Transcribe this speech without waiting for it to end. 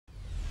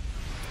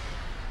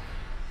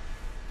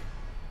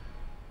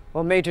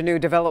Well, major new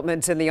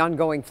developments in the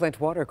ongoing Flint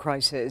water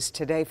crisis.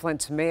 Today,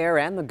 Flint's mayor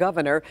and the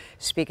governor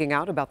speaking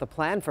out about the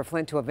plan for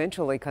Flint to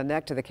eventually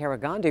connect to the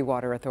Karagandhi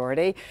Water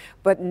Authority.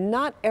 But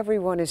not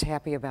everyone is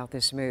happy about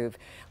this move.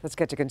 Let's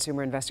get to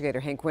consumer investigator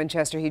Hank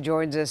Winchester. He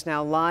joins us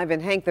now live.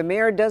 And Hank, the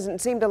mayor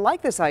doesn't seem to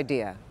like this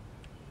idea.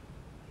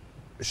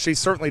 She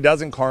certainly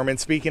doesn't, Carmen,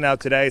 speaking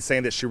out today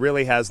saying that she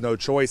really has no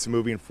choice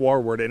moving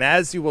forward. And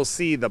as you will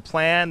see, the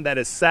plan that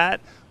is set,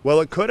 well,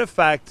 it could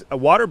affect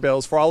water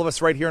bills for all of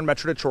us right here in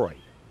Metro Detroit.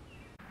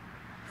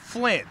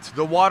 Flint,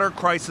 the water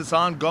crisis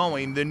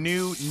ongoing, the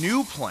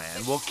new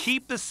plan will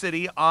keep the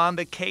city on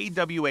the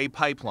KWA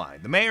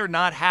pipeline. The mayor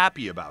not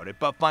happy about it,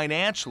 but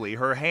financially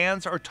her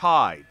hands are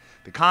tied.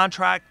 The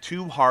contract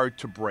too hard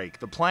to break.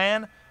 The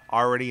plan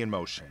already in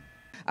motion.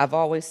 I've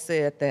always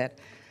said that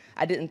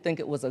I didn't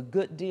think it was a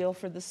good deal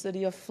for the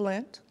city of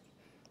Flint,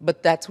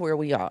 but that's where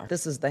we are.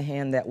 This is the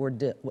hand that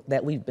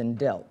we've been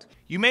dealt.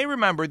 You may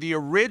remember the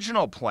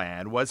original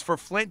plan was for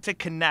Flint to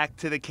connect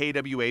to the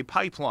KWA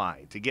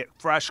pipeline to get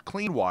fresh,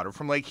 clean water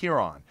from Lake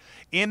Huron.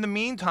 In the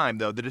meantime,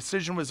 though, the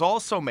decision was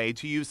also made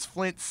to use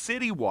Flint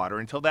city water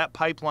until that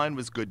pipeline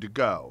was good to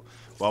go.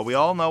 Well, we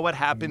all know what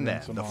happened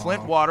then. The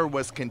Flint water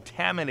was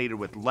contaminated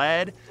with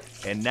lead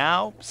and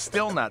now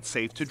still not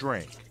safe to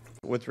drink.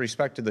 With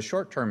respect to the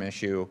short-term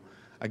issue,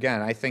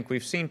 again, I think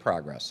we've seen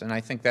progress, and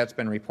I think that's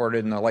been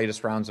reported in the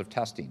latest rounds of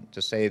testing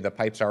to say the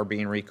pipes are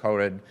being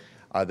recoated,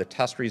 the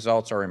test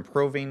results are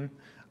improving.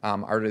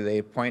 Are they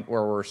a point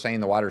where we're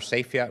saying the water's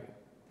safe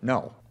yet?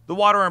 No. The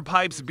water and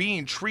pipes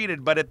being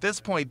treated, but at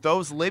this point,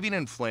 those living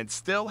in Flint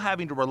still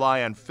having to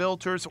rely on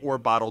filters or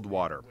bottled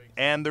water.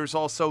 And there's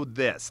also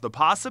this, the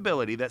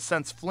possibility that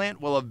since Flint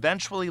will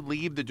eventually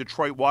leave the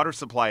Detroit water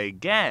supply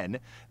again,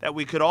 that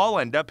we could all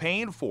end up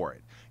paying for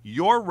it.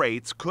 Your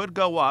rates could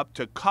go up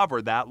to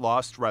cover that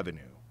lost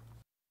revenue.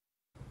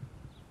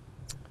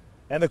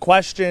 And the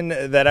question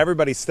that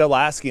everybody's still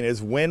asking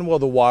is, when will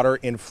the water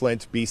in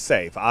Flint be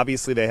safe?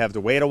 Obviously, they have to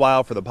wait a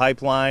while for the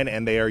pipeline,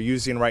 and they are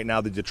using right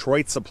now the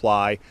Detroit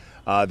supply.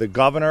 The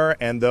governor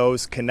and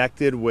those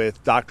connected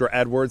with Dr.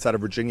 Edwards out of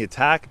Virginia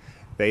Tech,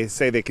 they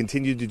say they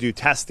continue to do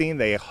testing.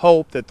 They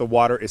hope that the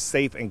water is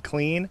safe and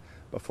clean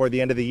before the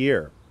end of the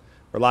year.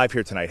 We're live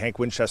here tonight. Hank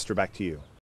Winchester, back to you.